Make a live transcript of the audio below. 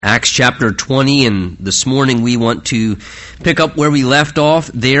Acts chapter 20, and this morning we want to pick up where we left off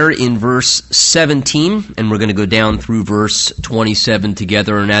there in verse 17, and we're going to go down through verse 27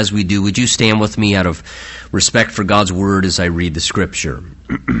 together. And as we do, would you stand with me out of respect for God's word as I read the scripture?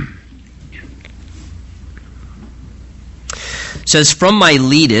 It says, "From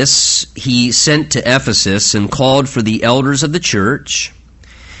Miletus he sent to Ephesus and called for the elders of the church.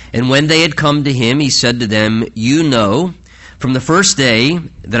 And when they had come to him, he said to them, 'You know, from the first day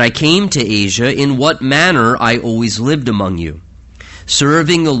that I came to Asia, in what manner I always lived among you,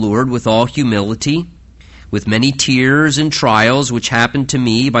 serving the Lord with all humility, with many tears and trials which happened to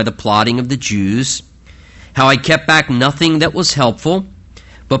me by the plotting of the Jews, how I kept back nothing that was helpful,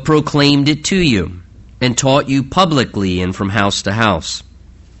 but proclaimed it to you, and taught you publicly and from house to house,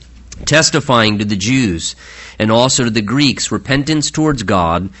 testifying to the Jews and also to the Greeks repentance towards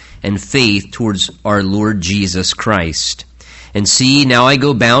God and faith towards our Lord Jesus Christ. And see, now I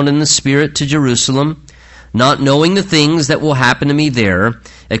go bound in the Spirit to Jerusalem, not knowing the things that will happen to me there,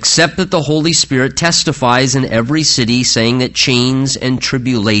 except that the Holy Spirit testifies in every city, saying that chains and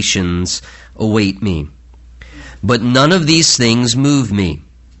tribulations await me. But none of these things move me,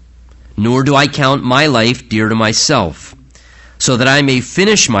 nor do I count my life dear to myself, so that I may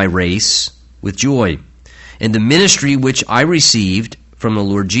finish my race with joy, in the ministry which I received from the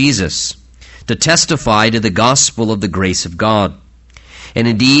Lord Jesus, to testify to the gospel of the grace of God. And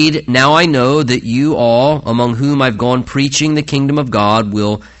indeed, now I know that you all, among whom I've gone preaching the kingdom of God,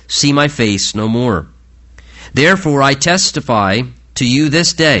 will see my face no more. Therefore I testify to you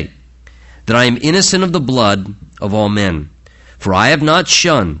this day that I am innocent of the blood of all men, for I have not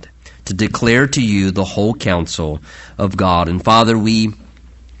shunned to declare to you the whole counsel of God.'" And Father, we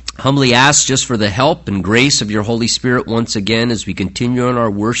humbly ask just for the help and grace of your Holy Spirit once again as we continue on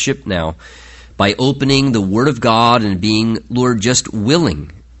our worship now, by opening the Word of God and being, Lord, just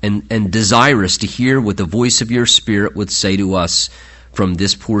willing and desirous to hear what the voice of your Spirit would say to us from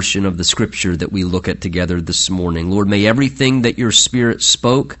this portion of the Scripture that we look at together this morning. Lord, may everything that your Spirit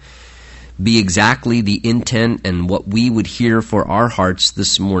spoke be exactly the intent and what we would hear for our hearts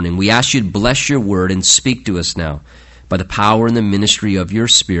this morning. We ask you to bless your Word and speak to us now by the power and the ministry of your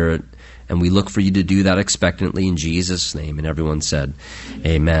Spirit. And we look for you to do that expectantly in Jesus' name. And everyone said,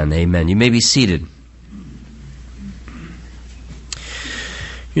 amen, amen. You may be seated.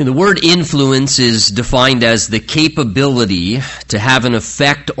 The word influence is defined as the capability to have an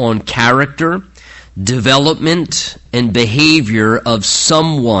effect on character, development, and behavior of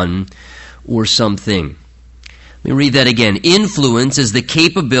someone or something. Let me read that again. Influence is the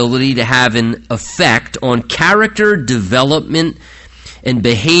capability to have an effect on character, development, and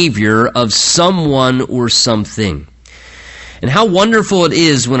behavior of someone or something. And how wonderful it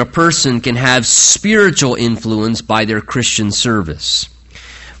is when a person can have spiritual influence by their Christian service.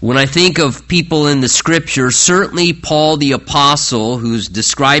 When I think of people in the Scripture, certainly Paul the Apostle, who's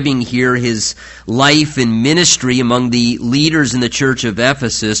describing here his life and ministry among the leaders in the church of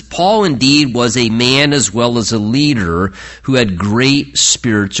Ephesus, Paul indeed was a man as well as a leader who had great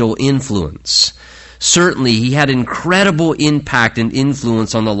spiritual influence. Certainly, he had incredible impact and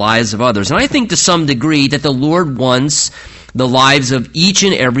influence on the lives of others. And I think to some degree that the Lord wants the lives of each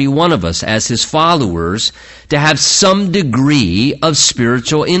and every one of us as his followers to have some degree of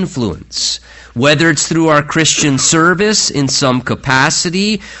spiritual influence, whether it's through our Christian service in some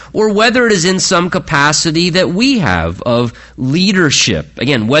capacity, or whether it is in some capacity that we have of leadership.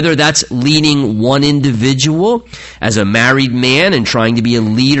 Again, whether that's leading one individual as a married man and trying to be a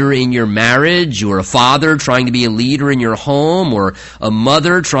leader in your marriage, or a father trying to be a leader in your home, or a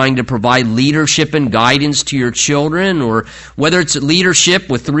mother trying to provide leadership and guidance to your children, or whether it's leadership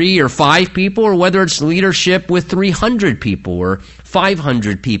with 3 or 5 people, or whether it's leadership with 300 people or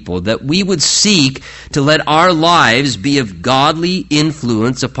 500 people, that we would seek to let our lives be of godly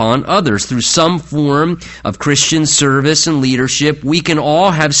influence upon others through some form of Christian service and leadership. We can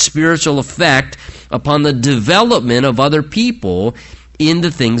all have spiritual effect upon the development of other people in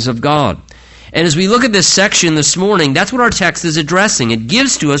the things of God. And as we look at this section this morning, that's what our text is addressing. It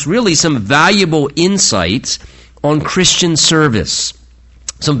gives to us really some valuable insights on Christian service.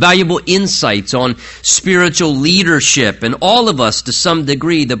 Some valuable insights on spiritual leadership. And all of us, to some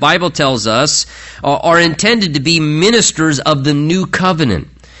degree, the Bible tells us, are intended to be ministers of the new covenant.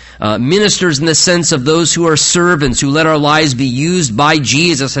 Ministers in the sense of those who are servants, who let our lives be used by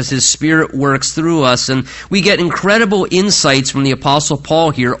Jesus as his Spirit works through us. And we get incredible insights from the Apostle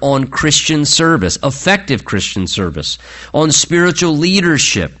Paul here on Christian service, effective Christian service, on spiritual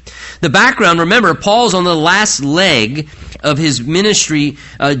leadership. The background, remember, Paul's on the last leg of his ministry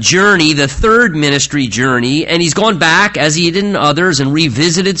journey, the third ministry journey, and he's gone back, as he did in others, and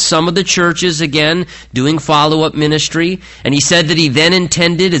revisited some of the churches again, doing follow-up ministry. And he said that he then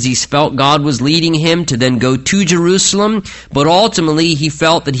intended, as he felt God was leading him, to then go to Jerusalem, but ultimately he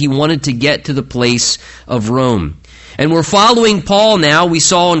felt that he wanted to get to the place of Rome. And we're following Paul now. We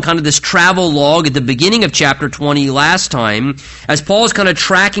saw in kind of this travel log at the beginning of chapter 20 last time, as Paul is kind of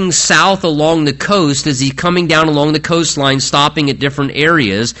tracking south along the coast as he's coming down along the coastline, stopping at different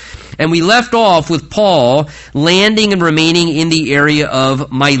areas. And we left off with Paul landing and remaining in the area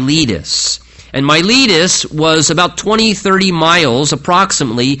of Miletus. And Miletus was about 20-30 miles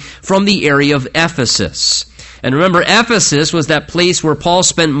approximately from the area of Ephesus. And remember, Ephesus was that place where Paul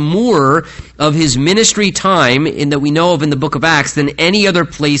spent more of his ministry time that we know of in the book of Acts than any other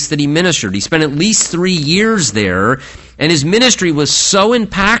place that he ministered. He spent at least 3 years there, and his ministry was so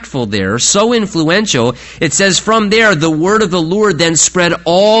impactful there, so influential. It says from there, the word of the Lord then spread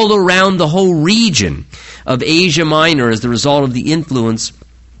all around the whole region of Asia Minor as the result of the influence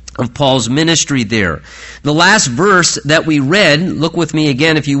of Paul's ministry there. The last verse that we read, look with me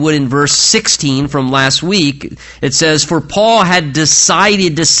again if you would in verse 16 from last week. It says, "For Paul had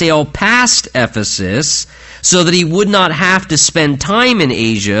decided to sail past Ephesus so that he would not have to spend time in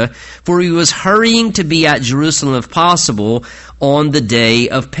Asia, for he was hurrying to be at Jerusalem if possible on the day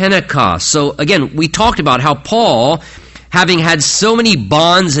of Pentecost." So again, we talked about how Paul, having had so many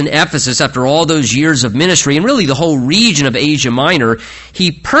bonds in Ephesus after all those years of ministry, and really the whole region of Asia Minor,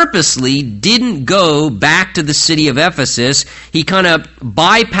 he purposely didn't go back to the city of Ephesus. He kind of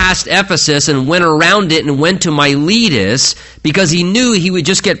bypassed Ephesus and went around it and went to Miletus because he knew he would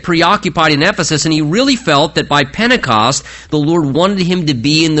just get preoccupied in Ephesus, and he really felt that by Pentecost, the Lord wanted him to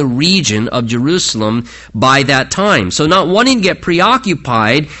be in the region of Jerusalem by that time. So not wanting to get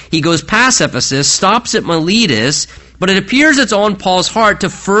preoccupied, he goes past Ephesus, stops at Miletus, but it appears it's on Paul's heart to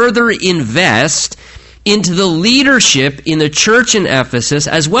further invest into the leadership in the church in Ephesus,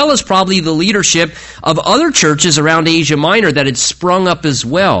 as well as probably the leadership of other churches around Asia Minor that had sprung up as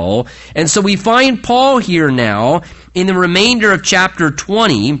well. And so we find Paul here now in the remainder of chapter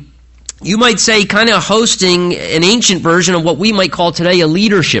 20, you might say kind of hosting an ancient version of what we might call today a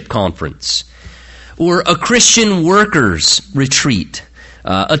leadership conference or a Christian workers retreat.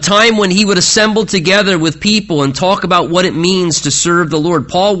 A time when he would assemble together with people and talk about what it means to serve the Lord.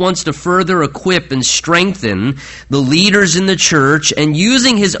 Paul wants to further equip and strengthen the leaders in the church, and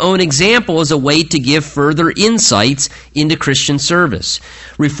using his own example as a way to give further insights into Christian service.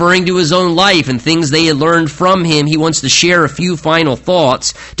 Referring to his own life and things they had learned from him, he wants to share a few final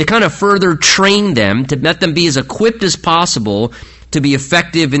thoughts to kind of further train them, to let them be as equipped as possible to be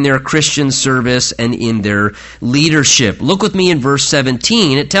effective in their Christian service and in their leadership. Look with me in verse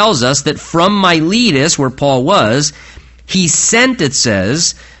 17. It tells us that from Miletus, where Paul was, he sent, it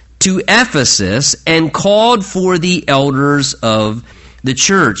says, to Ephesus and called for the elders of the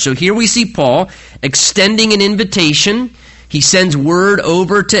church. So here we see Paul extending an invitation. He sends word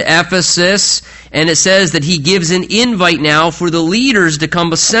over to Ephesus, and it says that he gives an invite now for the leaders to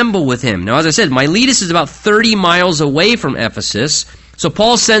come assemble with him. Now, as I said, Miletus is about 30 miles away from Ephesus. So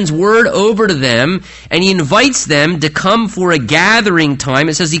Paul sends word over to them, and he invites them to come for a gathering time.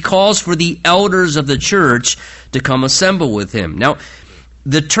 It says he calls for the elders of the church to come assemble with him. Now,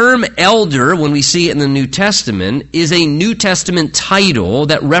 the term elder, when we see it in the New Testament, is a New Testament title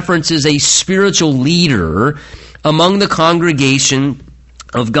that references a spiritual leader among the congregation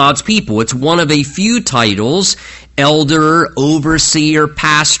of God's people. It's one of a few titles: elder, overseer,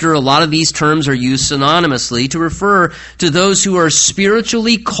 pastor. A lot of these terms are used synonymously to refer to those who are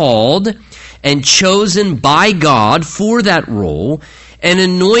spiritually called and chosen by God for that role and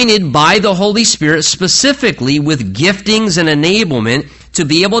anointed by the Holy Spirit specifically with giftings and enablement to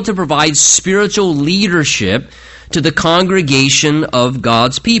be able to provide spiritual leadership to the congregation of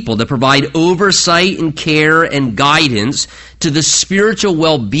God's people, to provide oversight and care and guidance to the spiritual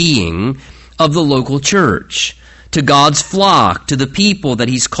well-being of the local church, to God's flock, to the people that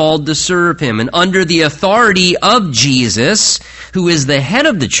he's called to serve him. And under the authority of Jesus, who is the head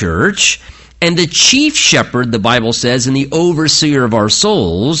of the church and the chief shepherd, the Bible says, and the overseer of our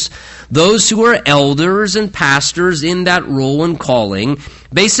souls, those who are elders and pastors in that role and calling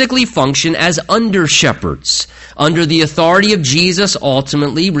basically function as under-shepherds, under the authority of Jesus,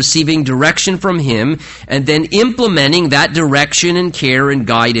 ultimately receiving direction from him and then implementing that direction and care and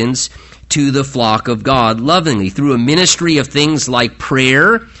guidance to the flock of God lovingly through a ministry of things like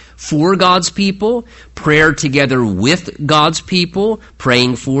prayer, for God's people, prayer together with God's people,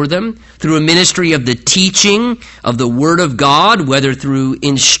 praying for them, through a ministry of the teaching of the Word of God, whether through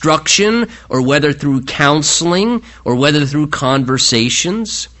instruction or whether through counseling or whether through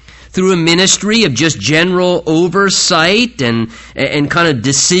conversations, through a ministry of just general oversight and kind of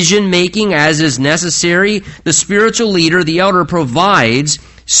decision-making as is necessary. The spiritual leader, the elder, provides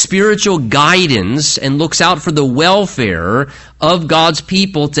spiritual guidance and looks out for the welfare of God's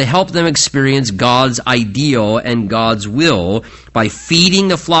people to help them experience God's ideal and God's will by feeding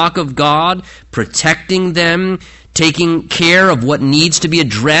the flock of God, protecting them, taking care of what needs to be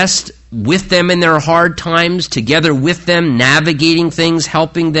addressed with them in their hard times, together with them, navigating things,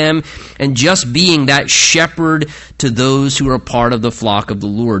 helping them, and just being that shepherd to those who are part of the flock of the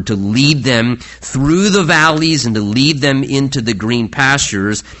Lord, to lead them through the valleys and to lead them into the green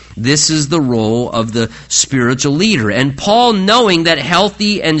pastures. This is the role of the spiritual leader. And Paul, knowing that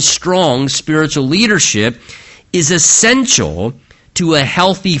healthy and strong spiritual leadership is essential to a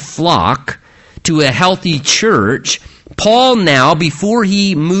healthy flock, to a healthy church, Paul now, before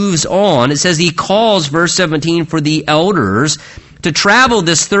he moves on, it says he calls, verse 17, for the elders to travel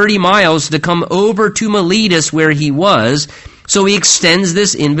this 30 miles to come over to Miletus where he was. So he extends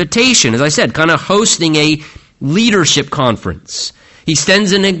this invitation, as I said, kind of hosting a leadership conference. He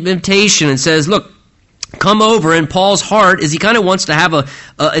extends an invitation and says, look, come over. And Paul's heart is he kind of wants to have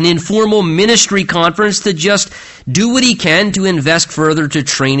an informal ministry conference to just do what he can to invest further to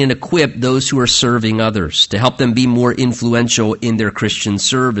train and equip those who are serving others, to help them be more influential in their Christian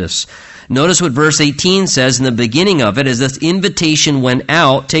service. Notice what verse 18 says in the beginning of it. As this invitation went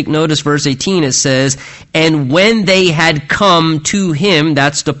out, take notice verse 18, it says, and when they had come to him,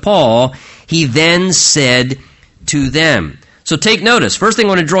 that's to Paul, he then said to them. So take notice. First thing I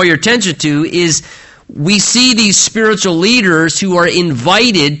want to draw your attention to is we see these spiritual leaders who are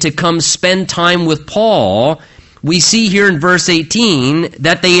invited to come spend time with Paul. We see here in verse 18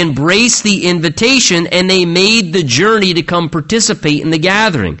 that they embraced the invitation and they made the journey to come participate in the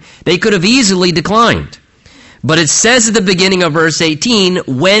gathering. They could have easily declined. But it says at the beginning of verse 18,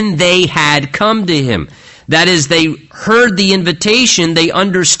 when they had come to him. That is, they heard the invitation, they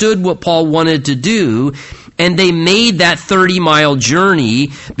understood what Paul wanted to do, and they made that 30-mile journey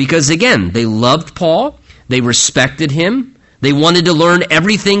because, again, they loved Paul, they respected him, they wanted to learn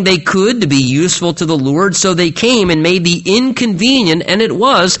everything they could to be useful to the Lord, so they came and made the inconvenient, and it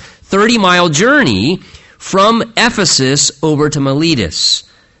was, 30-mile journey from Ephesus over to Miletus.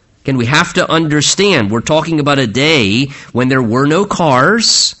 Again, we have to understand, we're talking about a day when there were no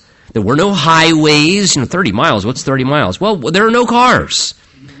cars, there were no highways. 30 miles, what's 30 miles? Well, there are no cars.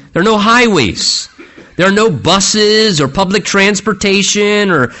 There are no highways. There are no buses or public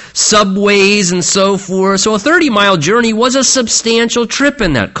transportation or subways and so forth. So a 30-mile journey was a substantial trip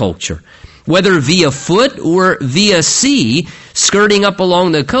in that culture. Whether via foot or via sea, skirting up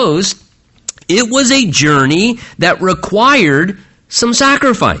along the coast, it was a journey that required some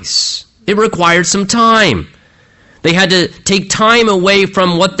sacrifice. It required some time. They had to take time away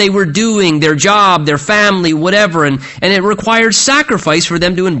from what they were doing, their job, their family, whatever, and it required sacrifice for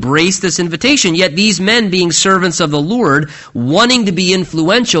them to embrace this invitation. Yet these men, being servants of the Lord, wanting to be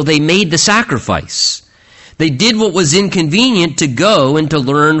influential, they made the sacrifice. They did what was inconvenient to go and to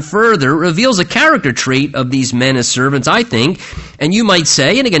learn further. It reveals a character trait of these men as servants, I think. And you might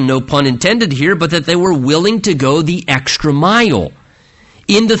say, and again, no pun intended here, but that they were willing to go the extra mile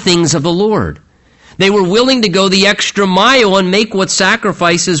in the things of the Lord. They were willing to go the extra mile and make what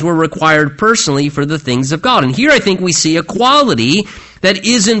sacrifices were required personally for the things of God. And here I think we see a quality that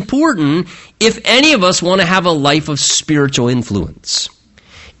is important if any of us want to have a life of spiritual influence.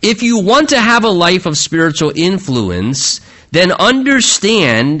 If you want to have a life of spiritual influence, then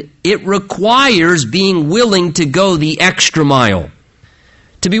understand it requires being willing to go the extra mile.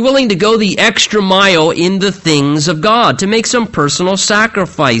 To be willing to go the extra mile in the things of God, to make some personal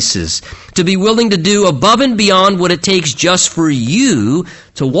sacrifices, to be willing to do above and beyond what it takes just for you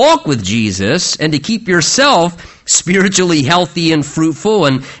to walk with Jesus and to keep yourself spiritually healthy and fruitful.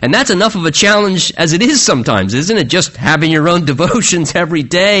 And that's enough of a challenge as it is sometimes, isn't it? Just having your own devotions every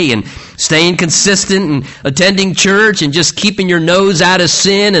day and staying consistent and attending church and just keeping your nose out of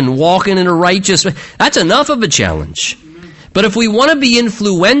sin and walking in a righteous way. That's enough of a challenge. But if we want to be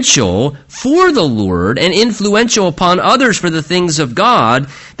influential for the Lord and influential upon others for the things of God,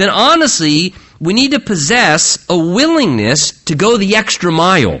 then honestly, we need to possess a willingness to go the extra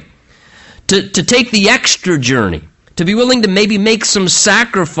mile, to take the extra journey, to be willing to maybe make some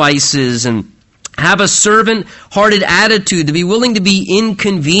sacrifices and have a servant-hearted attitude, to be willing to be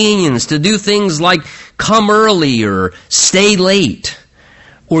inconvenienced, to do things like come early or stay late,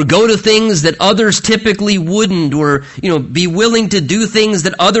 or go to things that others typically wouldn't, or, be willing to do things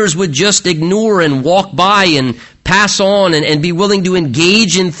that others would just ignore and walk by and pass on, and be willing to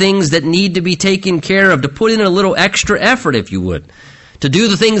engage in things that need to be taken care of, to put in a little extra effort, if you would, to do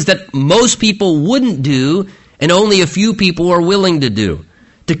the things that most people wouldn't do and only a few people are willing to do,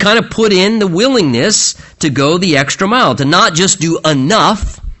 to kind of put in the willingness to go the extra mile, to not just do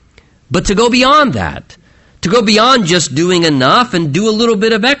enough, but to go beyond that. To go beyond just doing enough and do a little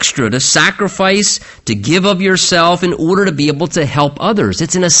bit of extra, to sacrifice, to give of yourself in order to be able to help others.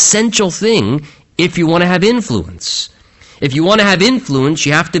 It's an essential thing if you want to have influence. If you want to have influence,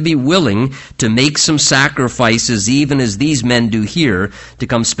 you have to be willing to make some sacrifices, even as these men do here, to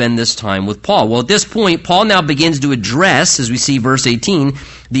come spend this time with Paul. Well, at this point, Paul now begins to address, as we see verse 18,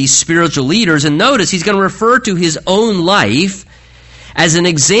 these spiritual leaders. And notice he's going to refer to his own life as an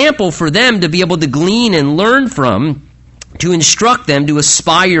example for them to be able to glean and learn from, to instruct them to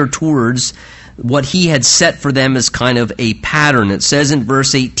aspire towards what he had set for them as kind of a pattern. It says in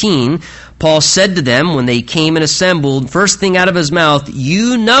verse 18, Paul said to them when they came and assembled, first thing out of his mouth,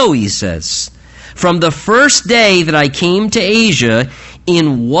 "You know," he says, "from the first day that I came to Asia,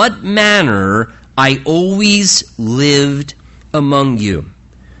 in what manner I always lived among you."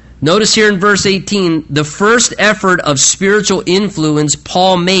 Notice here in verse 18, the first effort of spiritual influence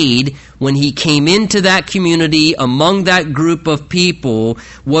Paul made when he came into that community, among that group of people,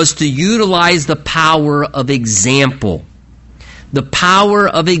 was to utilize the power of example. The power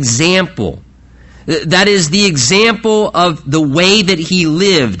of example. That is the example of the way that he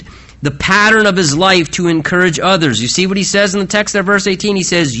lived, the pattern of his life to encourage others. You see what he says in the text of verse 18? He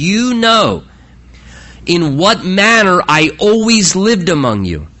says, "You know in what manner I always lived among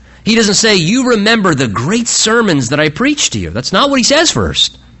you." He doesn't say, "You remember the great sermons that I preached to you." That's not what he says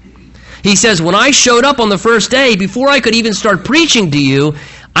first. He says, when I showed up on the first day, before I could even start preaching to you,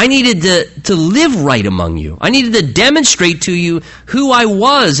 I needed to live right among you. I needed to demonstrate to you who I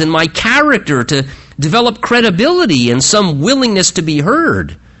was and my character, to develop credibility and some willingness to be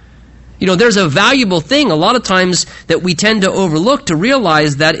heard. There's a valuable thing a lot of times that we tend to overlook, to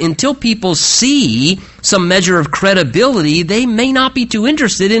realize that until people see some measure of credibility, they may not be too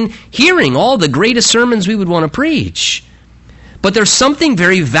interested in hearing all the greatest sermons we would want to preach. But there's something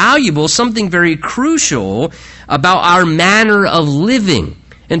very valuable, something very crucial about our manner of living.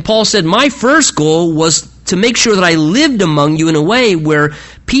 And Paul said, my first goal was to make sure that I lived among you in a way where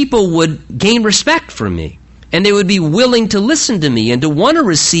people would gain respect for me, and they would be willing to listen to me and to want to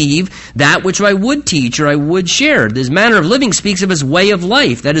receive that which I would teach or I would share. This manner of living speaks of his way of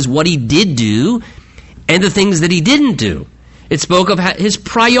life. That is what he did do and the things that he didn't do. It spoke of his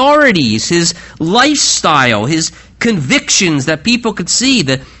priorities, his lifestyle, his convictions that people could see,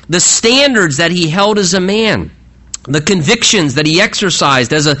 the standards that he held as a man, the convictions that he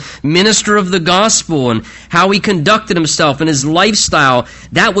exercised as a minister of the gospel, and how he conducted himself and his lifestyle.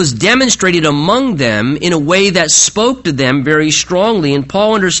 That was demonstrated among them in a way that spoke to them very strongly. And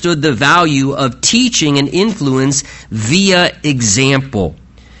Paul understood the value of teaching and influence via example.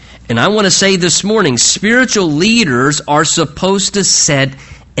 And I want to say this morning, spiritual leaders are supposed to set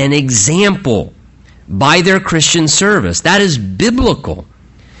an example by their Christian service. That is biblical.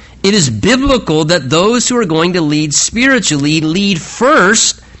 It is biblical that those who are going to lead spiritually lead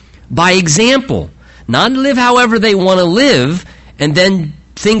first by example. Not live however they want to live and then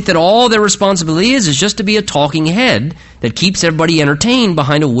think that all their responsibility is just to be a talking head that keeps everybody entertained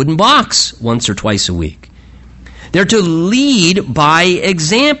behind a wooden box once or twice a week. They're to lead by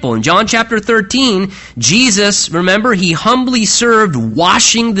example. In John chapter 13, Jesus, remember, he humbly served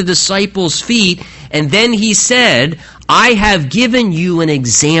washing the disciples' feet, and then he said, I have given you an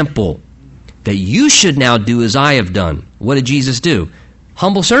example that you should now do as I have done. What did Jesus do?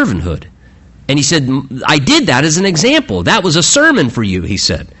 Humble servanthood. And he said, I did that as an example. That was a sermon for you, he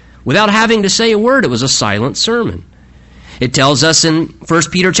said. Without having to say a word, it was a silent sermon. It tells us in 1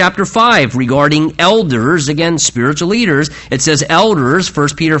 Peter chapter 5 regarding elders, again, spiritual leaders, it says elders, 1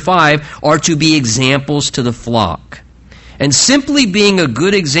 Peter 5, are to be examples to the flock. And simply being a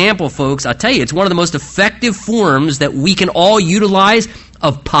good example, folks, I tell you, it's one of the most effective forms that we can all utilize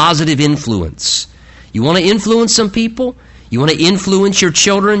of positive influence. You want to influence some people? You want to influence your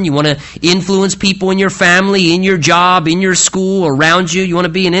children? You want to influence people in your family, in your job, in your school, around you? You want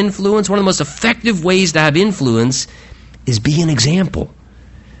to be an influence? One of the most effective ways to have influence is be an example.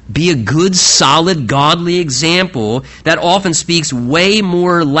 Be a good, solid, godly example that often speaks way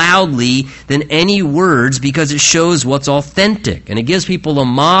more loudly than any words, because it shows what's authentic. And it gives people a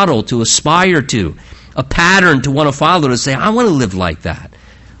model to aspire to, a pattern to want to follow, to say, I want to live like that.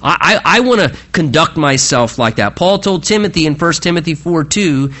 I want to conduct myself like that. Paul told Timothy in 1 Timothy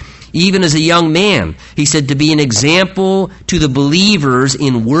 4:2, even as a young man, he said to be an example to the believers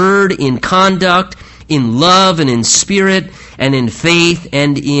in word, in conduct, in love, and in spirit, and in faith,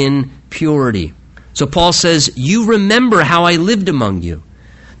 and in purity. So Paul says, you remember how I lived among you.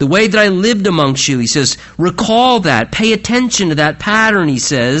 The way that I lived amongst you, he says, recall that, pay attention to that pattern, he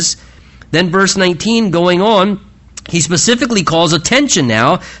says. Then verse 19, going on, he specifically calls attention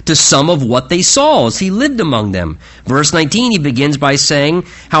now to some of what they saw as he lived among them. Verse 19, he begins by saying,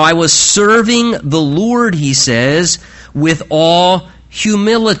 how I was serving the Lord, he says, with all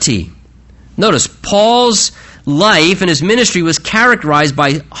humility. Notice, Paul's life and his ministry was characterized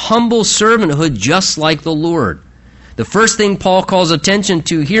by humble servanthood just like the Lord. The first thing Paul calls attention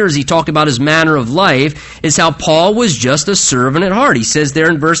to here as he talked about his manner of life is how Paul was just a servant at heart. He says there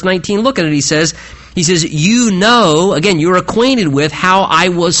in verse 19, look at it, he says, you know, again, you're acquainted with how I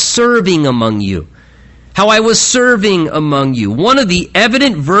was serving among you. How I was serving among you. One of the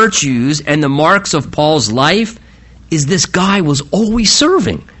evident virtues and the marks of Paul's life is this guy was always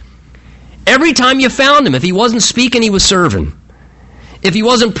serving. Every time you found him, if he wasn't speaking, he was serving. If he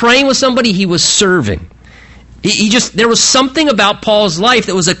wasn't praying with somebody, he was serving. There was something about Paul's life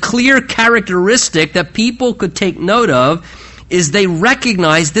that was a clear characteristic that people could take note of, is they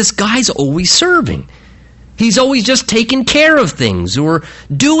recognize this guy's always serving. He's always just taking care of things or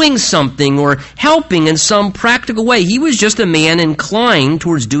doing something or helping in some practical way. He was just a man inclined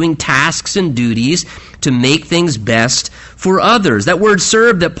towards doing tasks and duties to make things best for others. That word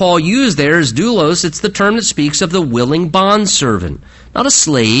serve that Paul used there is doulos. It's the term that speaks of the willing bondservant. Not a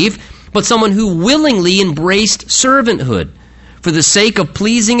slave, but someone who willingly embraced servanthood for the sake of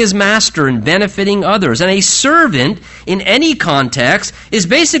pleasing his master and benefiting others. And a servant, in any context, is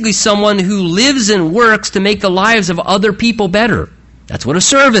basically someone who lives and works to make the lives of other people better. That's what a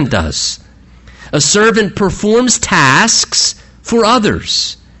servant does. A servant performs tasks for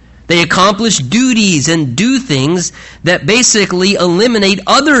others. They accomplish duties and do things that basically eliminate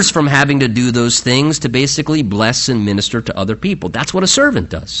others from having to do those things to basically bless and minister to other people. That's what a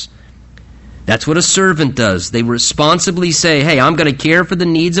servant does. That's what a servant does. They responsibly say, hey, I'm going to care for the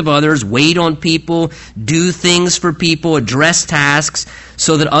needs of others, wait on people, do things for people, address tasks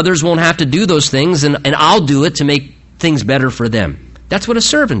so that others won't have to do those things, and I'll do it to make things better for them. That's what a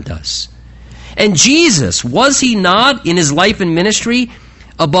servant does. And Jesus, was he not in his life and ministry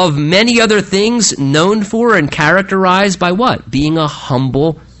above many other things known for and characterized by what? Being a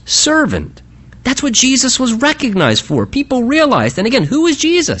humble servant. That's what Jesus was recognized for. People realized, and again, who was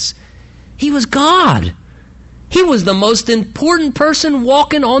Jesus? He was God. He was the most important person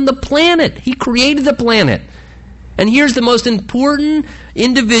walking on the planet. He created the planet. And here's the most important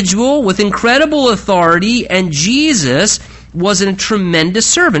individual with incredible authority, and Jesus was a tremendous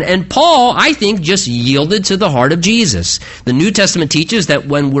servant. And Paul, I think, just yielded to the heart of Jesus. The New Testament teaches that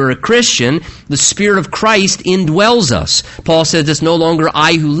when we're a Christian, the Spirit of Christ indwells us. Paul says, it's no longer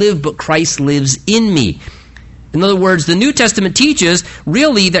I who live, but Christ lives in me. In other words, the New Testament teaches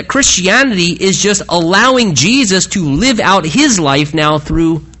really that Christianity is just allowing Jesus to live out his life now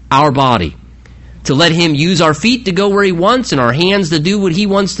through our body. To let him use our feet to go where he wants, and our hands to do what he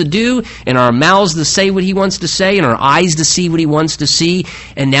wants to do, and our mouths to say what he wants to say, and our eyes to see what he wants to see.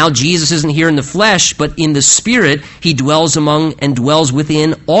 And now Jesus isn't here in the flesh, but in the Spirit, he dwells among and dwells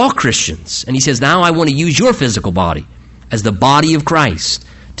within all Christians. And he says, now I want to use your physical body as the body of Christ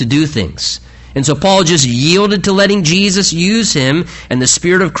to do things. And so Paul just yielded to letting Jesus use him, and the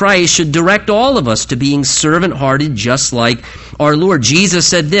Spirit of Christ should direct all of us to being servant-hearted just like our Lord. Jesus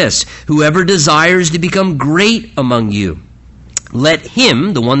said this, whoever desires to become great among you, let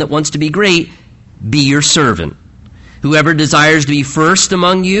him, the one that wants to be great, be your servant. Whoever desires to be first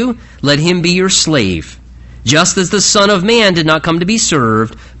among you, let him be your slave. Just as the Son of Man did not come to be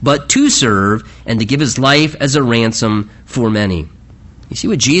served, but to serve, and to give his life as a ransom for many. You see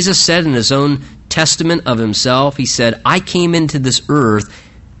what Jesus said in his own testament of himself? He said, I came into this earth,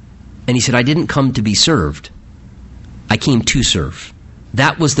 and he said, I didn't come to be served. I came to serve.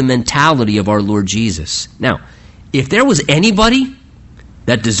 That was the mentality of our Lord Jesus. Now, if there was anybody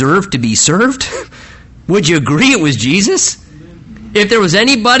that deserved to be served, would you agree it was Jesus? If there was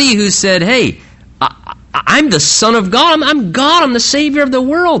anybody who said, hey, I'm the Son of God, I'm God, I'm the Savior of the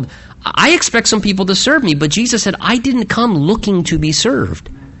world, I expect some people to serve me, but Jesus said, I didn't come looking to be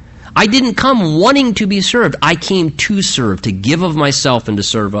served. I didn't come wanting to be served. I came to serve, to give of myself and to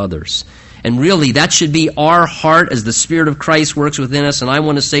serve others. And really, that should be our heart as the Spirit of Christ works within us. And I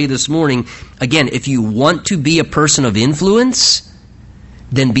want to say this morning, again, if you want to be a person of influence,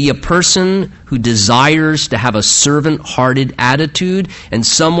 then be a person who desires to have a servant-hearted attitude and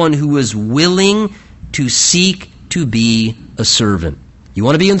someone who is willing to seek to be a servant. You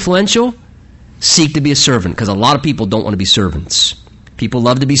want to be influential? Seek to be a servant, because a lot of people don't want to be servants. People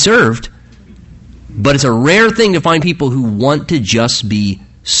love to be served, but it's a rare thing to find people who want to just be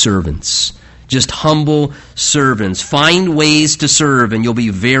servants. Just humble servants. Find ways to serve, and you'll be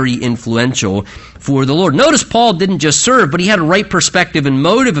very influential for the Lord. Notice Paul didn't just serve, but he had a right perspective and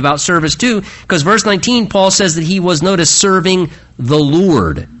motive about service too, because verse 19, Paul says that he was, notice, serving the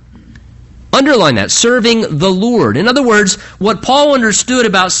Lord. Underline that, serving the Lord. In other words, what Paul understood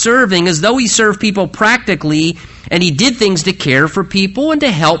about serving is though he served people practically, and he did things to care for people and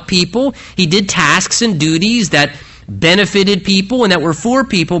to help people, he did tasks and duties that benefited people and that were for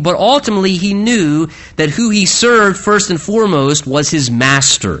people, but ultimately he knew that who he served first and foremost was his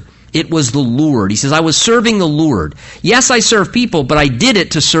master. It was the Lord. He says, I was serving the Lord. Yes, I serve people, but I did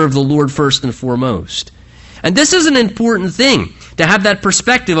it to serve the Lord first and foremost. And this is an important thing, to have that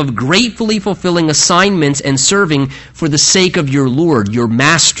perspective of gratefully fulfilling assignments and serving for the sake of your Lord, your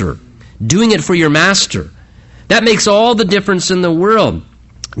master. Doing it for your master. That makes all the difference in the world.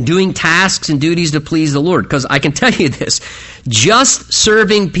 Doing tasks and duties to please the Lord. Because I can tell you this, just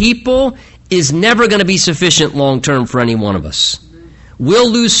serving people is never going to be sufficient long term for any one of us. We'll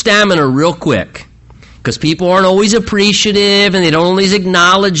lose stamina real quick. Because people aren't always appreciative and they don't always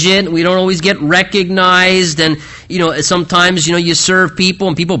acknowledge it. And we don't always get recognized. And, sometimes, you serve people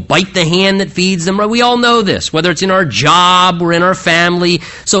and people bite the hand that feeds them. Right? We all know this, whether it's in our job or in our family.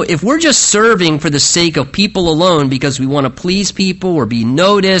 So if we're just serving for the sake of people alone because we want to please people or be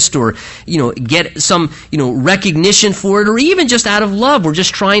noticed or, get some, recognition for it, or even just out of love, we're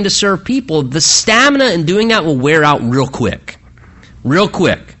just trying to serve people, the stamina in doing that will wear out real quick. Real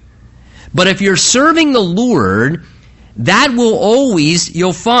quick. But if you're serving the Lord, that will always,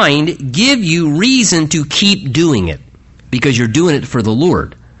 you'll find, give you reason to keep doing it because you're doing it for the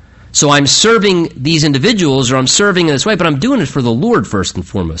Lord. So I'm serving these individuals or I'm serving in this way, but I'm doing it for the Lord first and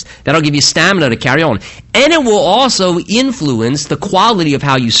foremost. That'll give you stamina to carry on. And it will also influence the quality of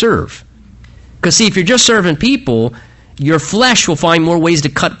how you serve. Because see, if you're just serving people, your flesh will find more ways to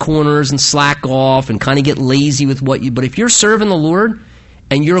cut corners and slack off and kind of get lazy with what you... But if you're serving the Lord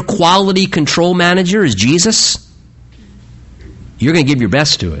and your quality control manager is Jesus, you're going to give your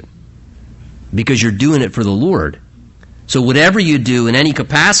best to it because you're doing it for the Lord. So whatever you do in any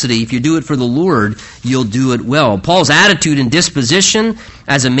capacity, if you do it for the Lord, you'll do it well. Paul's attitude and disposition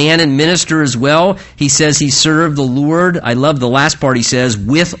as a man and minister as well, he says he served the Lord. I love the last part he says,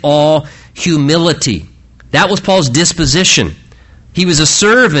 with all humility. That was Paul's disposition. He was a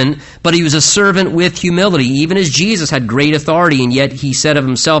servant, but he was a servant with humility, even as Jesus had great authority, and yet he said of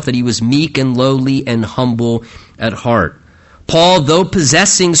himself that he was meek and lowly and humble at heart. Paul, though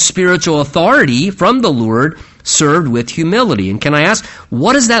possessing spiritual authority from the Lord, served with humility. And can I ask,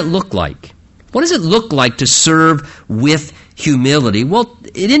 what does that look like? What does it look like to serve with humility? Well,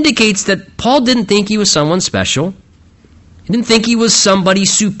 it indicates that Paul didn't think he was someone special. He didn't think he was somebody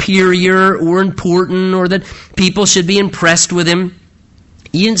superior or important or that people should be impressed with him.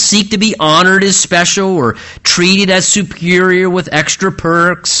 He didn't seek to be honored as special or treated as superior with extra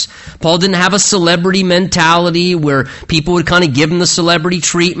perks. Paul didn't have a celebrity mentality where people would kind of give him the celebrity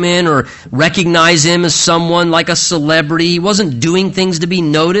treatment or recognize him as someone like a celebrity. He wasn't doing things to be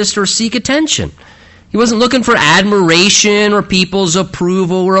noticed or seek attention. He wasn't looking for admiration or people's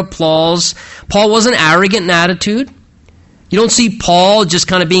approval or applause. Paul wasn't arrogant in attitude. You don't see Paul just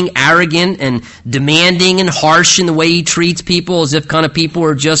kind of being arrogant and demanding and harsh in the way he treats people as if kind of people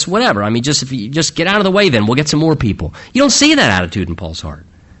are just whatever. I mean, just if you just get out of the way then, we'll get some more people. You don't see that attitude in Paul's heart.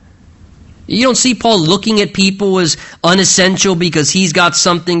 You don't see Paul looking at people as unessential because he's got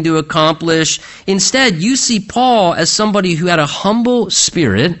something to accomplish. Instead, you see Paul as somebody who had a humble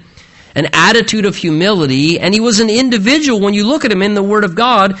spirit, an attitude of humility, and he was an individual, when you look at him in the Word of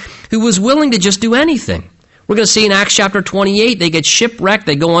God, who was willing to just do anything. We're going to see in Acts chapter 28, they get shipwrecked,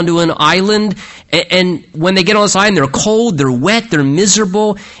 they go onto an island, and when they get on this island, they're cold, they're wet, they're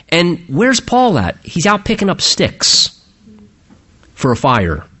miserable, and where's Paul at? He's out picking up sticks for a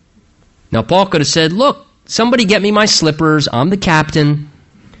fire. Now, Paul could have said, look, somebody get me my slippers, I'm the captain.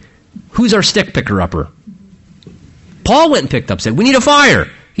 Who's our stick picker-upper? Paul went and picked up sticks. We need a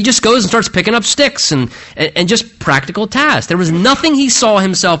fire. He just goes and starts picking up sticks and just practical tasks. There was nothing he saw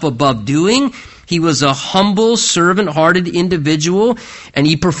himself above doing. He was a humble, servant-hearted individual, and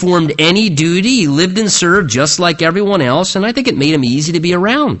he performed any duty. He lived and served just like everyone else, and I think it made him easy to be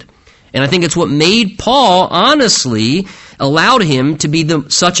around. And I think it's what made Paul, honestly, allowed him to be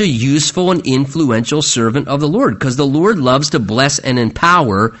such a useful and influential servant of the Lord, because the Lord loves to bless and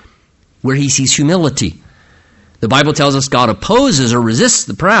empower where he sees humility. The Bible tells us God opposes or resists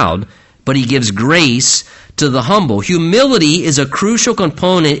the proud, but he gives grace to the humble. Humility is a crucial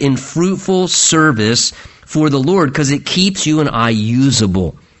component in fruitful service for the Lord because it keeps you and I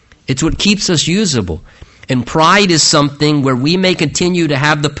usable. It's what keeps us usable. And pride is something where we may continue to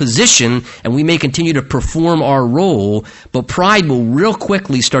have the position and we may continue to perform our role, but pride will real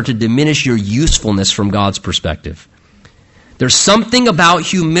quickly start to diminish your usefulness from God's perspective. There's something about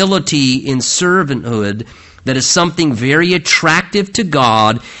humility in servanthood that is something very attractive to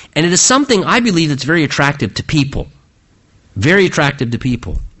God, and it is something I believe that's very attractive to people. Very attractive to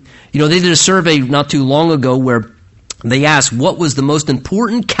people. You know, they did a survey not too long ago where they asked what was the most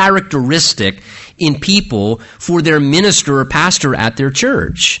important characteristic in people for their minister or pastor at their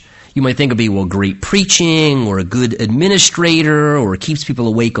church. You might think it'd be, well, great preaching, or a good administrator, or keeps people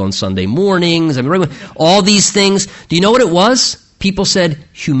awake on Sunday mornings. I mean, all these things. Do you know what it was? People said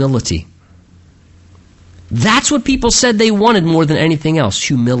humility. That's what people said they wanted more than anything else,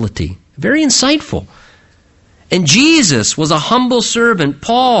 humility. Very insightful. And Jesus was a humble servant.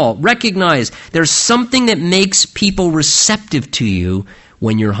 Paul recognized there's something that makes people receptive to you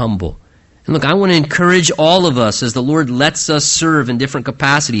when you're humble. And look, I want to encourage all of us as the Lord lets us serve in different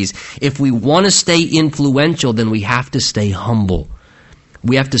capacities. If we want to stay influential, then we have to stay humble.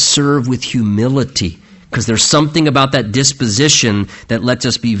 We have to serve with humility, because there's something about that disposition that lets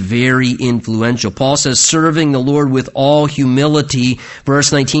us be very influential. Paul says, serving the Lord with all humility.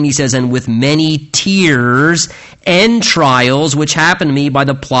 Verse 19, he says, and with many tears and trials, which happened to me by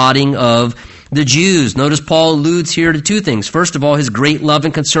the plotting of the Jews. Notice Paul alludes here to two things. First of all, his great love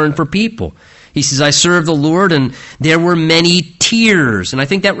and concern for people. He says, I serve the Lord, and there were many tears. And I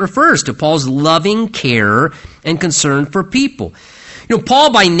think that refers to Paul's loving care and concern for people. You know,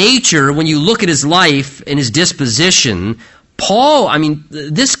 Paul by nature, when you look at his life and his disposition, Paul, I mean,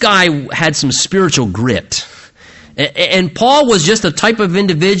 this guy had some spiritual grit. And Paul was just a type of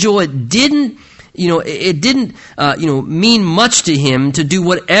individual. It didn't mean much to him to do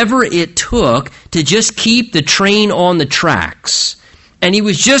whatever it took to just keep the train on the tracks. And he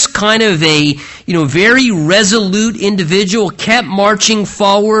was just kind of a, very resolute individual, kept marching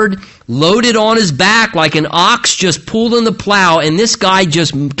forward, loaded on his back like an ox just pulling the plow, and this guy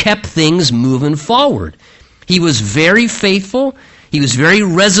just kept things moving forward. He was very faithful. He was very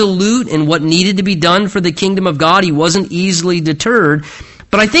resolute in what needed to be done for the kingdom of God. He wasn't easily deterred.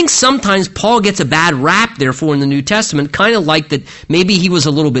 But I think sometimes Paul gets a bad rap, therefore, in the New Testament, kind of like that maybe he was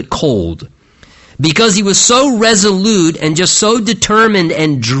a little bit cold. Because he was so resolute and just so determined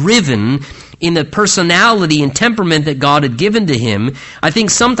and driven in the personality and temperament that God had given to him, I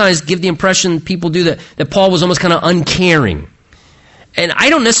think sometimes give the impression people do that Paul was almost kind of uncaring. And I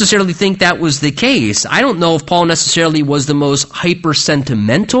don't necessarily think that was the case. I don't know if Paul necessarily was the most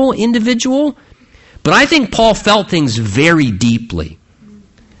hyper-sentimental individual, but I think Paul felt things very deeply.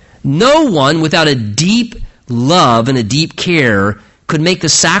 No one without a deep love and a deep care could make the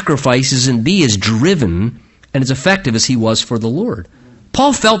sacrifices and be as driven and as effective as he was for the Lord.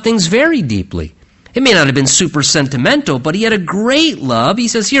 Paul felt things very deeply. It may not have been super sentimental, but he had a great love. He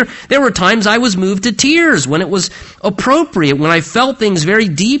says here, there were times I was moved to tears when it was appropriate, when I felt things very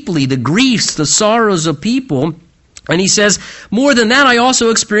deeply, the griefs, the sorrows of people. And he says, more than that, I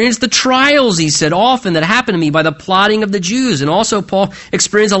also experienced the trials, he said, often that happened to me by the plotting of the Jews. And also Paul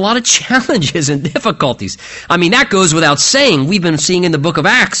experienced a lot of challenges and difficulties. I mean, that goes without saying. We've been seeing in the book of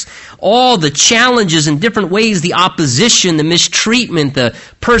Acts all the challenges in different ways, the opposition, the mistreatment, the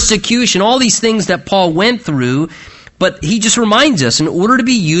persecution, all these things that Paul went through. But he just reminds us, in order to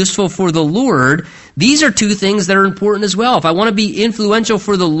be useful for the Lord, these are two things that are important as well. If I want to be influential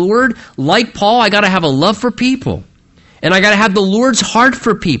for the Lord, like Paul, I got to have a love for people. And I got to have the Lord's heart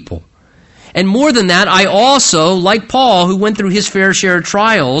for people. And more than that, I also, like Paul, who went through his fair share of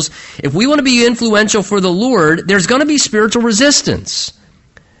trials, if we want to be influential for the Lord, there's going to be spiritual resistance.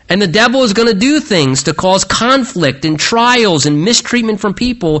 And the devil is going to do things to cause conflict and trials and mistreatment from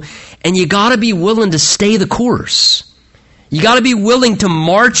people. And you got to be willing to stay the course. You got to be willing to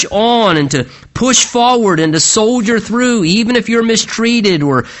march on and to push forward and to soldier through, even if you're mistreated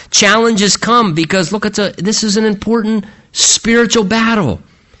or challenges come, because look, this is an important spiritual battle.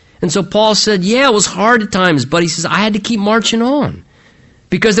 And so Paul said, yeah, it was hard at times, but he says, I had to keep marching on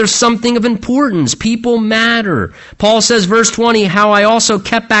because there's something of importance. People matter. Paul says, verse 20, how I also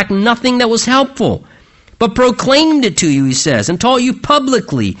kept back nothing that was helpful, but proclaimed it to you, he says, and taught you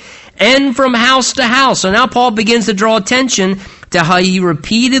publicly and from house to house. So now Paul begins to draw attention to how he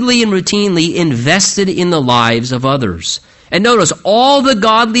repeatedly and routinely invested in the lives of others. And notice, all the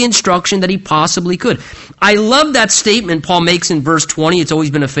godly instruction that he possibly could. I love that statement Paul makes in verse 20. It's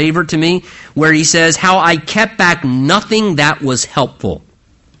always been a favorite to me, where he says, how I kept back nothing that was helpful.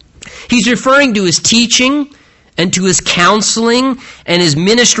 He's referring to his teaching and to his counseling and his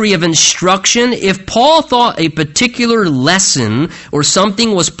ministry of instruction. If Paul thought a particular lesson or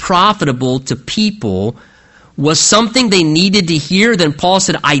something was profitable to people, was something they needed to hear, then Paul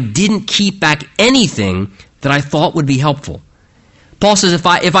said, I didn't keep back anything that I thought would be helpful. Paul says,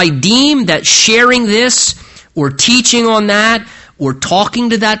 if I deem that sharing this or teaching on that or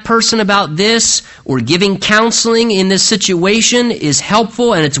talking to that person about this or giving counseling in this situation is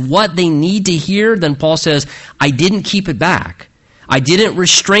helpful and it's what they need to hear, then Paul says, I didn't keep it back. I didn't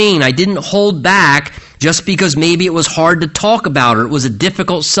restrain. I didn't hold back just because maybe it was hard to talk about or it was a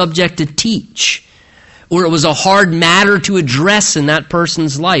difficult subject to teach or it was a hard matter to address in that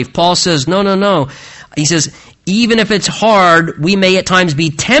person's life. Paul says, no. He says, even if it's hard, we may at times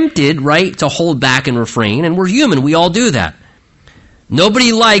be tempted, right, to hold back and refrain, and we're human. We all do that.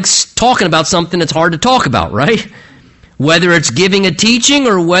 Nobody likes talking about something that's hard to talk about, right? Whether it's giving a teaching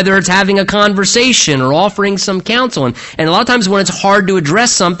or whether it's having a conversation or offering some counsel. And a lot of times when it's hard to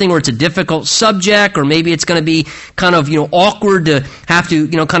address something or it's a difficult subject or maybe it's going to be kind of, awkward to have to,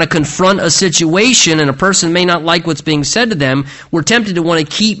 kind of confront a situation and a person may not like what's being said to them, we're tempted to want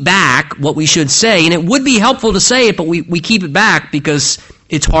to keep back what we should say. And it would be helpful to say it, but we keep it back because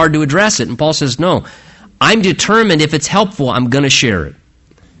it's hard to address it. And Paul says, no, I'm determined if it's helpful, I'm going to share it.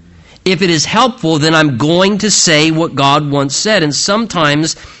 If it is helpful, then I'm going to say what God once said. And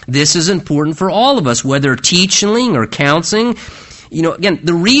sometimes this is important for all of us, whether teaching or counseling. Again,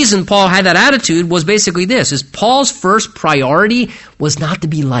 the reason Paul had that attitude was basically this, is Paul's first priority was not to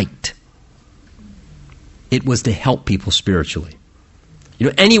be liked. It was to help people spiritually.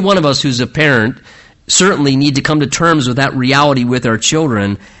 Any one of us who's a parent certainly need to come to terms with that reality with our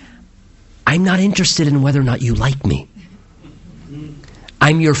children. I'm not interested in whether or not you like me.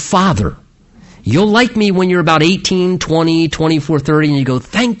 I'm your father. You'll like me when you're about 18, 20, 24, 30, and you go,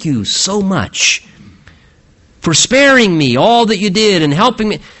 thank you so much for sparing me all that you did and helping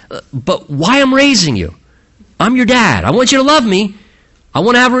me. But why I'm raising you? I'm your dad. I want you to love me. I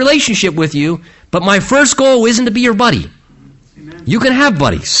want to have a relationship with you. But my first goal isn't to be your buddy. Amen. You can have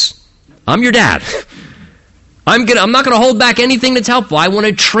buddies. I'm your dad. I'm not going to hold back anything that's helpful. I want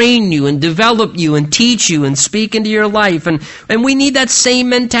to train you and develop you and teach you and speak into your life. And we need that same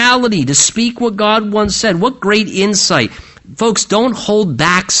mentality to speak what God once said. What great insight. Folks, don't hold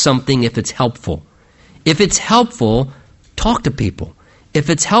back something if it's helpful. If it's helpful, talk to people. If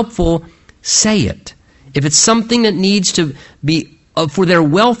it's helpful, say it. If it's something that needs to be for their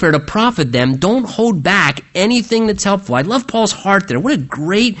welfare to profit them, don't hold back anything that's helpful. I love Paul's heart there. What a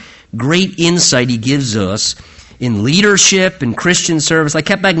great insight he gives us in leadership and Christian service. I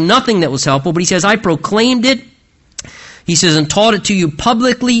kept back nothing that was helpful, but he says, I proclaimed it, he says, and taught it to you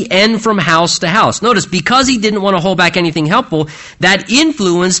publicly and from house to house. Notice, because he didn't want to hold back anything helpful, that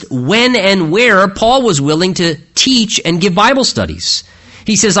influenced when and where Paul was willing to teach and give Bible studies.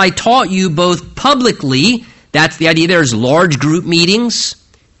 He says, I taught you both publicly, that's the idea, there's large group meetings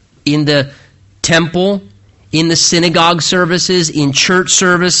in the temple, in the synagogue services, in church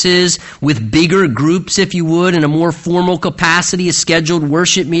services, with bigger groups, if you would, in a more formal capacity, a scheduled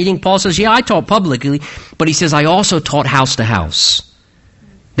worship meeting. Paul says, yeah, I taught publicly, but he says, I also taught house to house.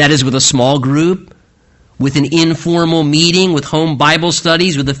 That is with a small group, with an informal meeting, with home Bible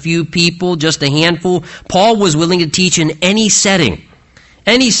studies, with a few people, just a handful. Paul was willing to teach in any setting,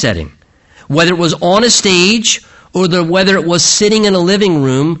 whether it was on a stage or whether it was sitting in a living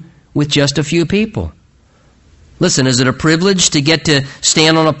room with just a few people. Listen, is it a privilege to get to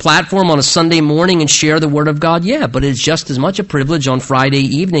stand on a platform on a Sunday morning and share the Word of God? Yeah, but it's just as much a privilege on Friday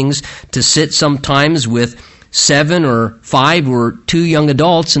evenings to sit sometimes with 7 or 5 or 2 young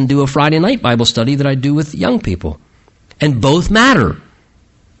adults and do a Friday night Bible study that I do with young people. And both matter.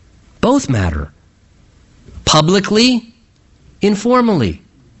 Both matter. Publicly, informally.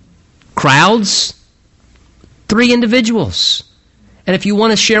 Crowds, 3 individuals. And if you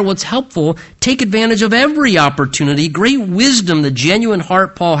want to share what's helpful, take advantage of every opportunity. Great wisdom, the genuine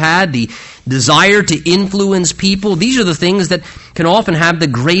heart Paul had, the desire to influence people. These are the things that can often have the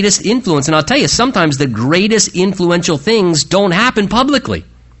greatest influence. And I'll tell you, sometimes the greatest influential things don't happen publicly.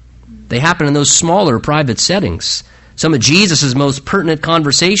 They happen in those smaller private settings. Some of Jesus' most pertinent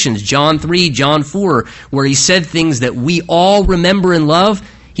conversations, John 3, John 4, where he said things that we all remember and love,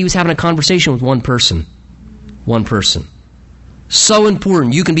 he was having a conversation with one person. One person. So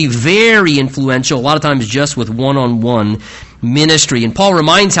important. You can be very influential, a lot of times just with one-on-one ministry. And Paul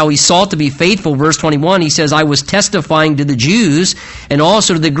reminds how he sought to be faithful. Verse 21, he says, I was testifying to the Jews and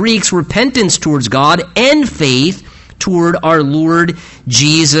also to the Greeks repentance towards God and faith toward our Lord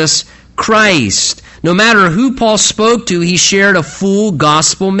Jesus Christ. No matter who Paul spoke to, he shared a full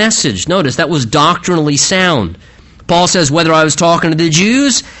gospel message. Notice, that was doctrinally sound. Paul says, whether I was talking to the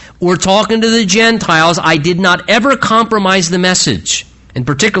Jews or talking to the Gentiles, I did not ever compromise the message. And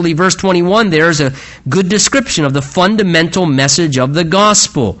particularly verse 21, there's a good description of the fundamental message of the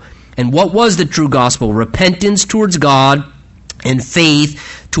gospel. And what was the true gospel? Repentance towards God and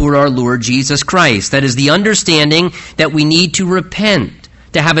faith toward our Lord Jesus Christ. That is the understanding that we need to repent,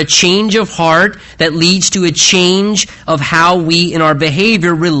 to have a change of heart that leads to a change of how we in our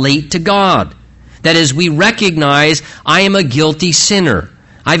behavior relate to God. That is, we recognize I am a guilty sinner.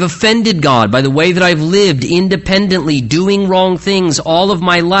 I've offended God by the way that I've lived independently, doing wrong things all of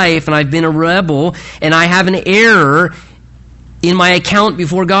my life, and I've been a rebel, and I have an error in my account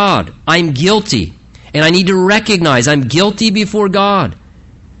before God. I'm guilty, and I need to recognize I'm guilty before God.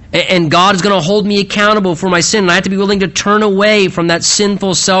 And God is going to hold me accountable for my sin, and I have to be willing to turn away from that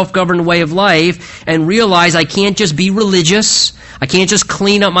sinful, self-governed way of life and realize I can't just be religious. I can't just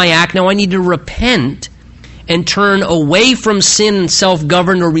clean up my act. Now I need to repent and turn away from sin and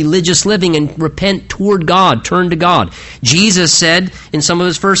self-governed or religious living and repent toward God, turn to God. Jesus said in some of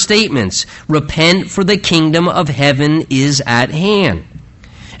his first statements, repent for the kingdom of heaven is at hand.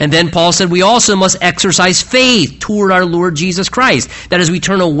 And then Paul said we also must exercise faith toward our Lord Jesus Christ. That is, we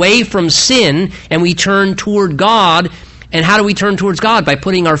turn away from sin and we turn toward God. And how do we turn towards God? By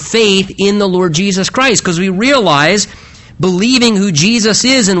putting our faith in the Lord Jesus Christ, because we realize, believing who Jesus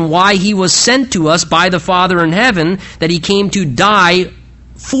is and why he was sent to us by the Father in heaven, that he came to die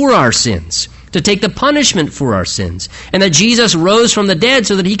for our sins, to take the punishment for our sins, and that Jesus rose from the dead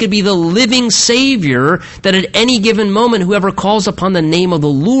so that he could be the living Savior, that at any given moment whoever calls upon the name of the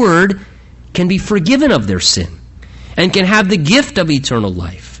Lord can be forgiven of their sin and can have the gift of eternal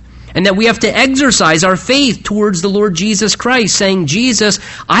life. And that we have to exercise our faith towards the Lord Jesus Christ, saying, Jesus,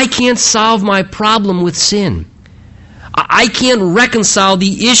 I can't solve my problem with sin. I can't reconcile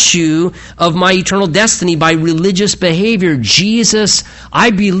the issue of my eternal destiny by religious behavior. Jesus,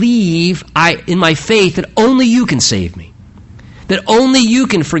 I believe in my faith that only you can save me, that only you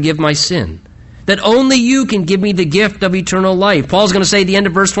can forgive my sin, that only you can give me the gift of eternal life. Paul's going to say at the end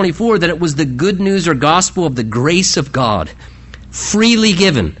of verse 24 that it was the good news or gospel of the grace of God, freely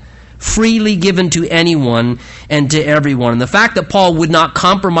given to anyone and to everyone. And the fact that Paul would not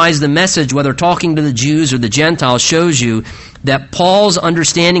compromise the message, whether talking to the Jews or the Gentiles, shows you that Paul's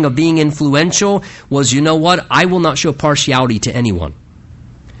understanding of being influential was, you know what, I will not show partiality to anyone.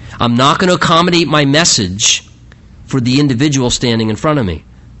 I'm not going to accommodate my message for the individual standing in front of me.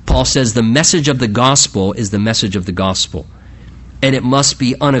 Paul says the message of the gospel is the message of the gospel. And it must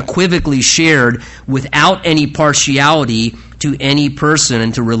be unequivocally shared without any partiality to any person,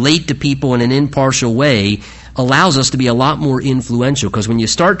 and to relate to people in an impartial way allows us to be a lot more influential, because when you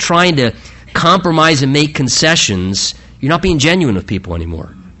start trying to compromise and make concessions, you're not being genuine with people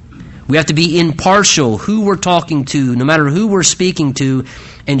anymore. We have to be impartial who we're talking to, no matter who we're speaking to,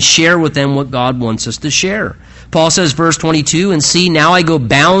 and share with them what God wants us to share. Paul says, verse 22, and see, now I go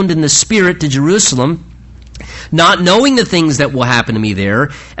bound in the Spirit to Jerusalem, not knowing the things that will happen to me there,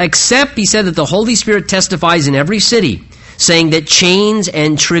 except, he said, that the Holy Spirit testifies in every city, saying that chains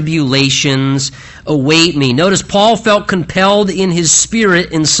and tribulations await me. Notice Paul felt compelled in his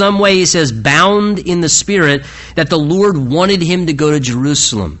spirit, in some way, he says, bound in the Spirit, that the Lord wanted him to go to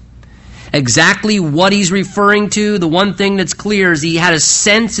Jerusalem. Exactly what he's referring to, the one thing that's clear is he had a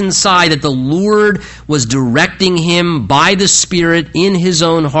sense inside that the Lord was directing him by the Spirit in his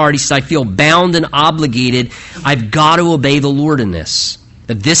own heart. He said, I feel bound and obligated. I've got to obey the Lord in this.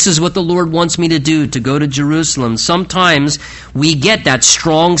 That this is what the Lord wants me to do, to go to Jerusalem. Sometimes we get that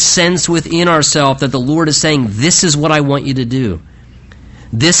strong sense within ourselves that the Lord is saying, this is what I want you to do.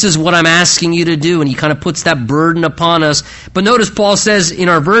 This is what I'm asking you to do. And he kind of puts that burden upon us. But notice Paul says in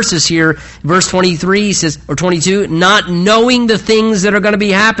our verses here, verse 23, he says, or 22, not knowing the things that are going to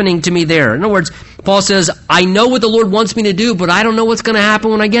be happening to me there. In other words, Paul says, I know what the Lord wants me to do, but I don't know what's going to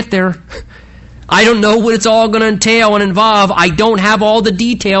happen when I get there. I don't know what it's all going to entail and involve. I don't have all the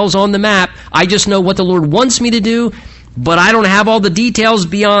details on the map. I just know what the Lord wants me to do, but I don't have all the details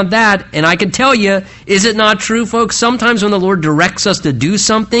beyond that. And I can tell you, is it not true, folks? Sometimes when the Lord directs us to do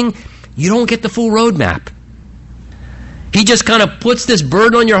something, you don't get the full roadmap. He just kind of puts this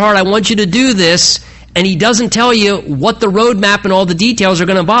burden on your heart. I want you to do this. And he doesn't tell you what the roadmap and all the details are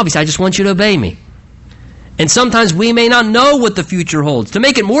going to involve. He says, I just want you to obey me. And sometimes we may not know what the future holds. To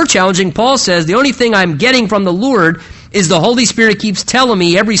make it more challenging, Paul says, the only thing I'm getting from the Lord is the Holy Spirit keeps telling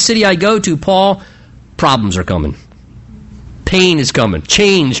me every city I go to, Paul, problems are coming. Pain is coming.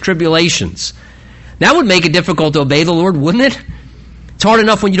 Change, tribulations. That would make it difficult to obey the Lord, wouldn't it? It's hard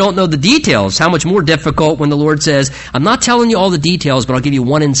enough when you don't know the details. How much more difficult when the Lord says, I'm not telling you all the details, but I'll give you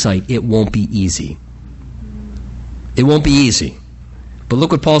one insight. It won't be easy. It won't be easy. But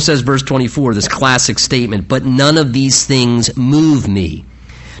look what Paul says, verse 24, this classic statement. But none of these things move me,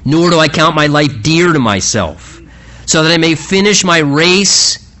 nor do I count my life dear to myself, so that I may finish my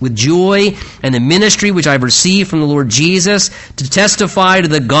race with joy and the ministry which I've received from the Lord Jesus to testify to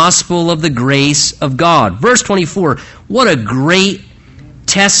the gospel of the grace of God. Verse 24, what a great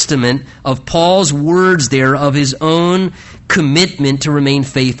testament of Paul's words there of his own commitment to remain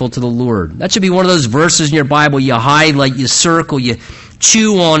faithful to the Lord. That should be one of those verses in your Bible you highlight, you circle, you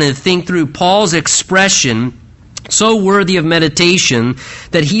chew on and think through. Paul's expression, so worthy of meditation,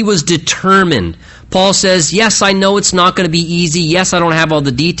 that he was determined. Paul says, yes, I know it's not going to be easy. Yes, I don't have all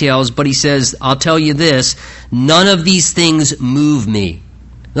the details, but he says, I'll tell you this, none of these things move me.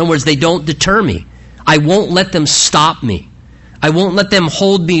 In other words, they don't deter me. I won't let them stop me. I won't let them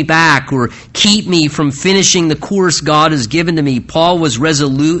hold me back or keep me from finishing the course God has given to me. Paul was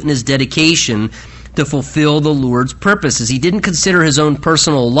resolute in his dedication to fulfill the Lord's purposes. He didn't consider his own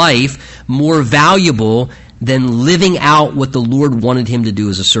personal life more valuable than living out what the Lord wanted him to do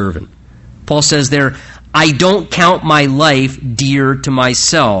as a servant. Paul says there, I don't count my life dear to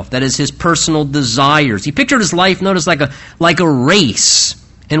myself. That is his personal desires. He pictured his life, notice, like a race.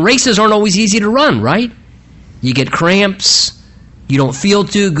 And races aren't always easy to run, right? You get cramps. You don't feel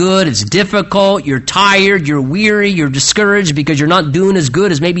too good. It's difficult. You're tired. You're weary. You're discouraged because you're not doing as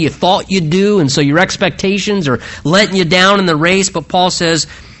good as maybe you thought you'd do. And so your expectations are letting you down in the race. But Paul says,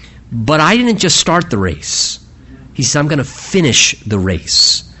 but I didn't just start the race. He says, I'm going to finish the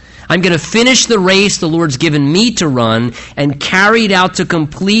race. I'm going to finish the race the Lord's given me to run and carry it out to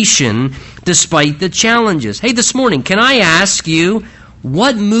completion despite the challenges. Hey, this morning, can I ask you,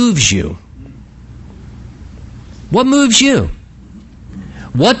 what moves you? What moves you?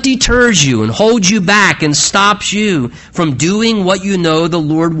 What deters you and holds you back and stops you from doing what you know the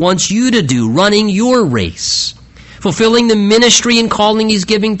Lord wants you to do, running your race, fulfilling the ministry and calling He's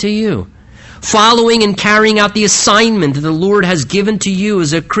giving to you, following and carrying out the assignment that the Lord has given to you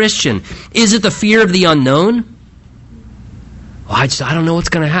as a Christian? Is it the fear of the unknown? Oh, I don't know what's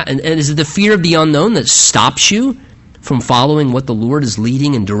going to happen. And is it the fear of the unknown that stops you from following what the Lord is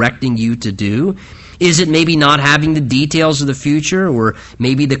leading and directing you to do? Is it maybe not having the details of the future, or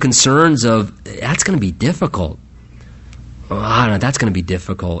maybe the concerns of, that's going to be difficult? Oh, I don't know, that's going to be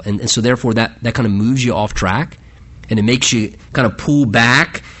difficult. And so therefore that kind of moves you off track, and it makes you kind of pull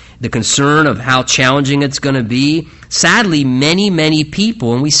back the concern of how challenging it's going to be. Sadly, many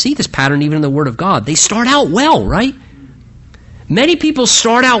people, and we see this pattern even in the Word of God, they start out well, right? Many people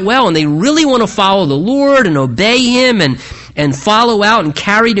start out well, and they really want to follow the Lord and obey Him and follow out and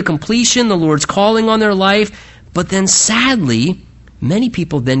carry to completion the Lord's calling on their life. But then sadly, many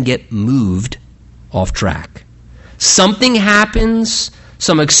people then get moved off track. Something happens,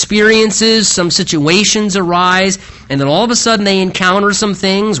 some experiences, some situations arise, and then all of a sudden they encounter some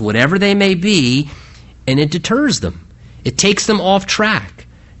things, whatever they may be, and it deters them. It takes them off track.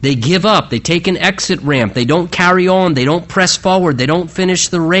 They give up. They take an exit ramp. They don't carry on. They don't press forward. They don't finish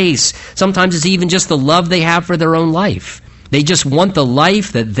the race. Sometimes it's even just the love they have for their own life. They just want the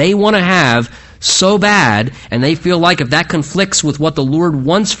life that they want to have so bad, and they feel like if that conflicts with what the Lord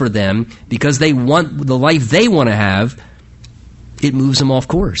wants for them, because they want the life they want to have, it moves them off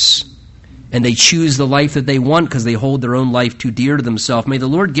course. And they choose the life that they want because they hold their own life too dear to themselves. May the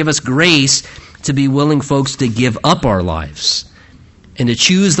Lord give us grace to be willing, folks, to give up our lives and to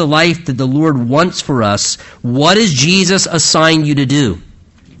choose the life that the Lord wants for us. What has Jesus assigned you to do?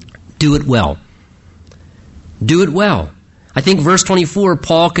 Do it well. Do it well. I think verse 24,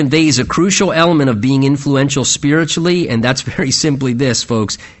 Paul conveys a crucial element of being influential spiritually, and that's very simply this,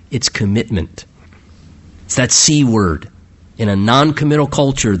 folks. It's commitment. It's that C word in a non-committal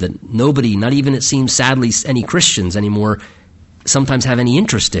culture that nobody, not even it seems sadly any Christians anymore, sometimes have any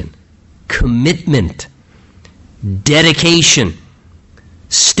interest in. Commitment. Dedication.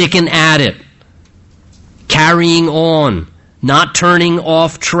 Sticking at it. Carrying on. Not turning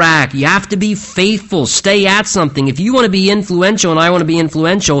off track. You have to be faithful. Stay at something. If you want to be influential and I want to be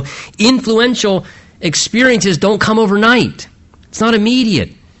influential experiences don't come overnight. It's not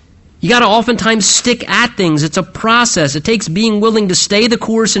immediate. You got to oftentimes stick at things. It's a process. It takes being willing to stay the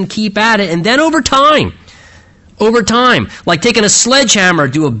course and keep at it. And then over time, like taking a sledgehammer,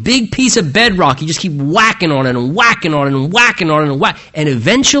 do a big piece of bedrock, you just keep whacking on it and whacking on it and whacking on it and whack. And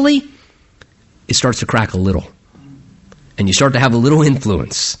eventually, it starts to crack a little. and you start to have a little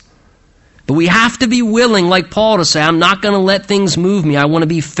influence. But we have to be willing, like Paul, to say, I'm not going to let things move me. I want to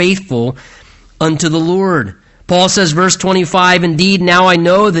be faithful unto the Lord. Paul says, verse 25, indeed, now I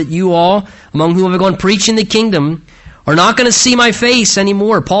know that you all, among whom I've gone preaching the kingdom, are not going to see my face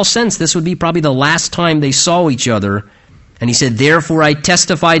anymore. Paul sensed this would be probably the last time they saw each other. And he said, therefore I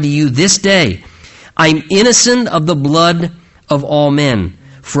testify to you this day, I'm innocent of the blood of all men,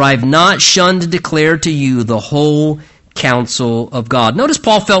 for I have not shunned to declare to you the whole counsel of God. Notice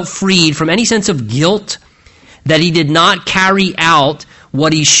Paul felt freed from any sense of guilt that he did not carry out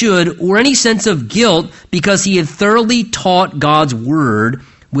what he should, or any sense of guilt because he had thoroughly taught God's word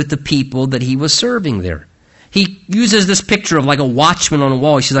with the people that he was serving there. He uses this picture of like a watchman on a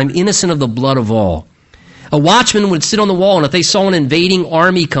wall. He says, I'm innocent of the blood of all. A watchman would sit on the wall, and if they saw an invading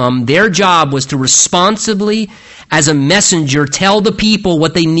army come, their job was to responsibly, as a messenger, tell the people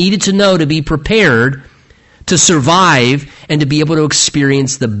what they needed to know to be prepared to survive and to be able to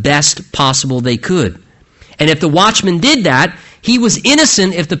experience the best possible they could. And if the watchman did that, he was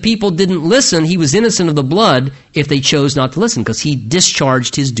innocent if the people didn't listen. He was innocent of the blood if they chose not to listen, because he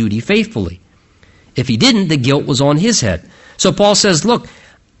discharged his duty faithfully. If he didn't, the guilt was on his head. So Paul says, look,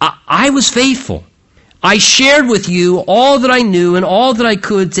 I was faithful. I shared with you all that I knew and all that I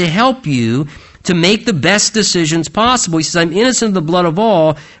could to help you to make the best decisions possible. He says, I'm innocent of the blood of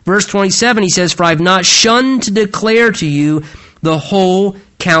all. Verse 27, he says, for I have not shunned to declare to you the whole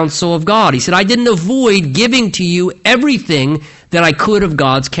counsel of God. He said, I didn't avoid giving to you everything that I could of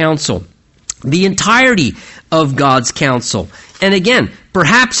God's counsel, the entirety of God's counsel. And again,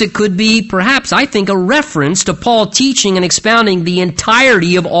 perhaps it could be, I think, a reference to Paul teaching and expounding the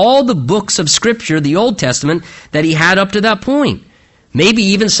entirety of all the books of Scripture, the Old Testament, that he had up to that point. Maybe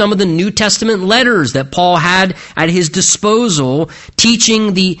even some of the New Testament letters that Paul had at his disposal,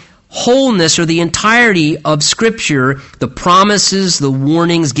 teaching the wholeness or the entirety of Scripture, the promises, the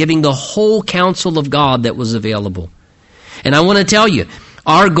warnings, giving the whole counsel of God that was available. And I want to tell you,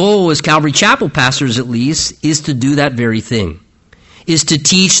 our goal as Calvary Chapel pastors, at least, is to do that very thing, is to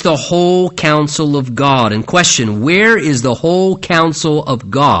teach the whole counsel of God. And question, where is the whole counsel of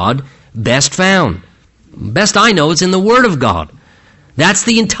God best found? Best I know, it's in the Word of God. That's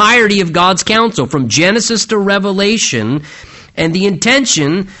the entirety of God's counsel, from Genesis to Revelation. And the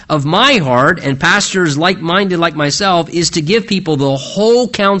intention of my heart, and pastors like-minded like myself, is to give people the whole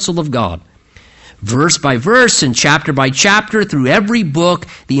counsel of God. Verse by verse and chapter by chapter, through every book,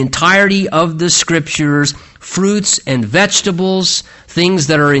 the entirety of the Scriptures, fruits and vegetables, things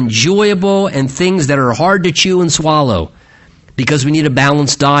that are enjoyable and things that are hard to chew and swallow, because we need a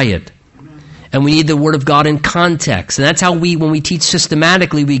balanced diet. And we need the Word of God in context. And that's how when we teach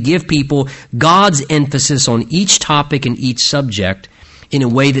systematically, we give people God's emphasis on each topic and each subject in a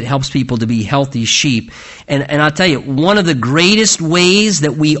way that helps people to be healthy sheep. And I'll tell you, one of the greatest ways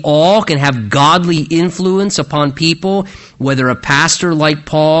that we all can have godly influence upon people, whether a pastor like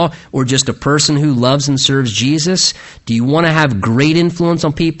Paul or just a person who loves and serves Jesus, do you want to have great influence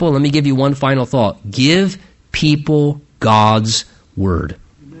on people? Let me give you one final thought. Give people God's Word.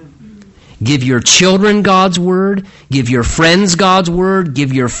 Give your children God's Word. Give your friends God's Word.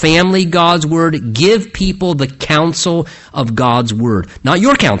 Give your family God's Word. Give people the counsel of God's Word. Not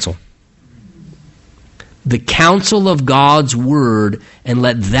your counsel. The counsel of God's Word, and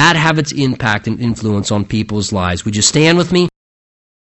let that have its impact and influence on people's lives. Would you stand with me?